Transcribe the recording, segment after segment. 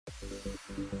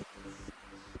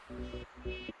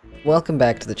welcome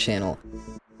back to the channel.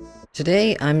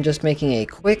 Today I'm just making a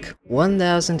quick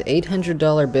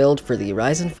 $1,800 build for the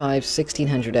Ryzen 5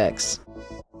 1600X.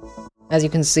 As you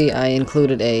can see, I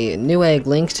included a Newegg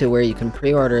link to where you can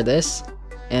pre-order this,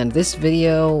 and this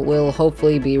video will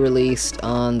hopefully be released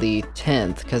on the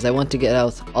 10th, because I want to get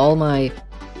out all my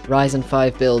Ryzen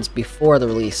 5 builds before the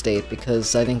release date,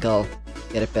 because I think I'll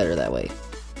get it better that way.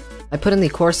 I put in the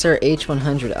Corsair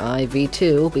H100i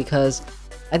V2 because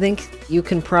I think you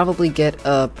can probably get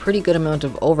a pretty good amount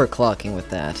of overclocking with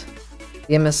that.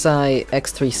 The MSI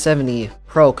X370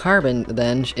 Pro Carbon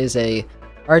then is a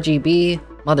RGB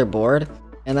motherboard,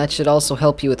 and that should also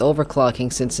help you with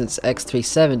overclocking since it's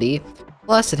X370.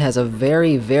 Plus, it has a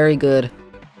very good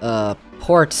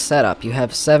port setup. You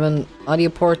have 7 audio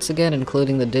ports again,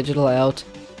 including the digital out.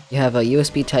 You have a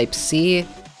USB Type-C.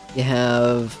 You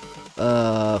have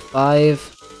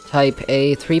 5 Type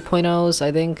A 3.0s,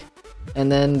 I think.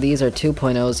 And then these are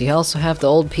 2.0s. You also have the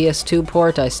old PS2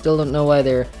 port. I still don't know why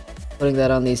they're putting that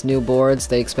on these new boards.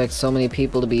 They expect so many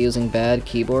people to be using bad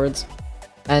keyboards.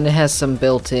 And it has some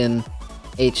built-in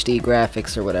HD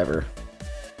graphics or whatever.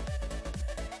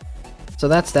 So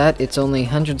that's that. It's only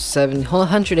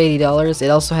 $180. It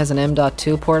also has an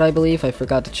M.2 port, I believe. I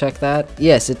forgot to check that.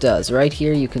 Yes, it does. Right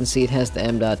here you can see it has the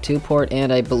M.2 port,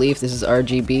 and I believe this is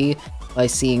RGB by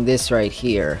seeing this right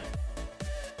here.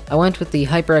 I went with the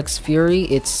HyperX Fury.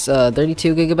 It's a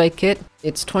 32GB kit.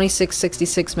 It's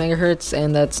 2666 MHz,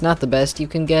 and that's not the best you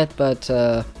can get, but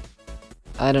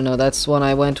I don't know, that's one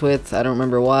I went with. I don't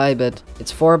remember why, but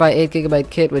it's 4x8GB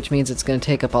kit, which means it's going to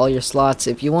take up all your slots.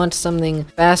 If you want something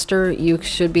faster, you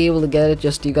should be able to get it,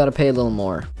 just you gotta pay a little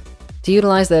more. To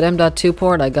utilize that M.2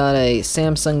 port, I got a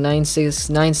Samsung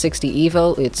 960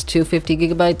 EVO. It's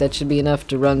 250GB. That should be enough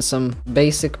to run some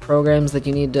basic programs that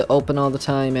you need to open all the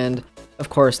time, and of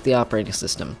course the operating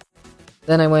system.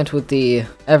 Then I went with the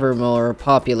ever more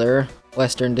popular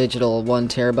Western Digital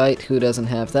 1TB. Who doesn't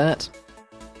have that?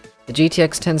 The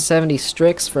GTX 1070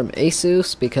 Strix from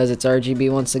Asus, because it's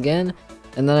RGB once again.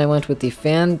 And then I went with the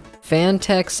Fantex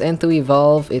Enthoo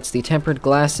Evolve. It's the tempered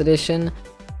glass edition.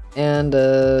 And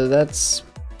that's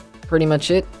pretty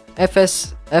much it.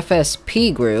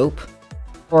 FSP Group,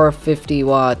 450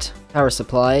 watt power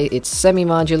supply. It's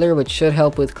semi-modular, which should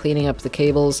help with cleaning up the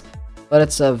cables. But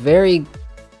it's a very,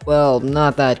 well,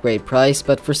 not that great price.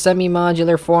 But for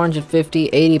semi-modular, 450,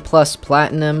 80 plus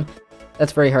platinum,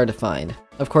 that's very hard to find.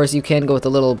 Of course, you can go with a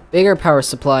little bigger power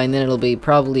supply, and then it'll be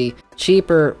probably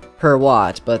cheaper per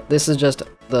watt, but this is just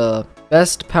the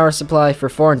best power supply for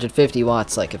 450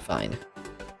 watts I could find.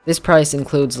 This price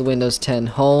includes the Windows 10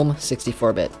 Home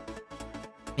 64-bit.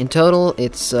 In total,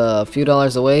 it's a few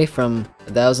dollars away from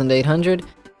 1,800,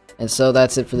 and so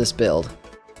that's it for this build.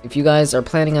 If you guys are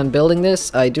planning on building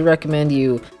this, I do recommend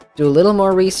you do a little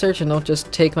more research and don't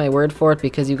just take my word for it,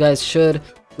 because you guys should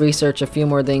research a few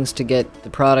more things to get the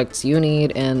products you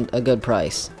need and a good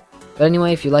price. But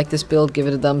anyway, if you like this build, give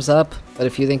it a thumbs up, but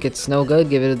if you think it's no good,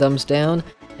 give it a thumbs down,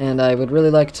 and I would really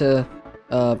like to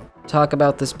talk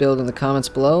about this build in the comments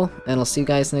below, and I'll see you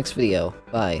guys in the next video.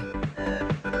 Bye.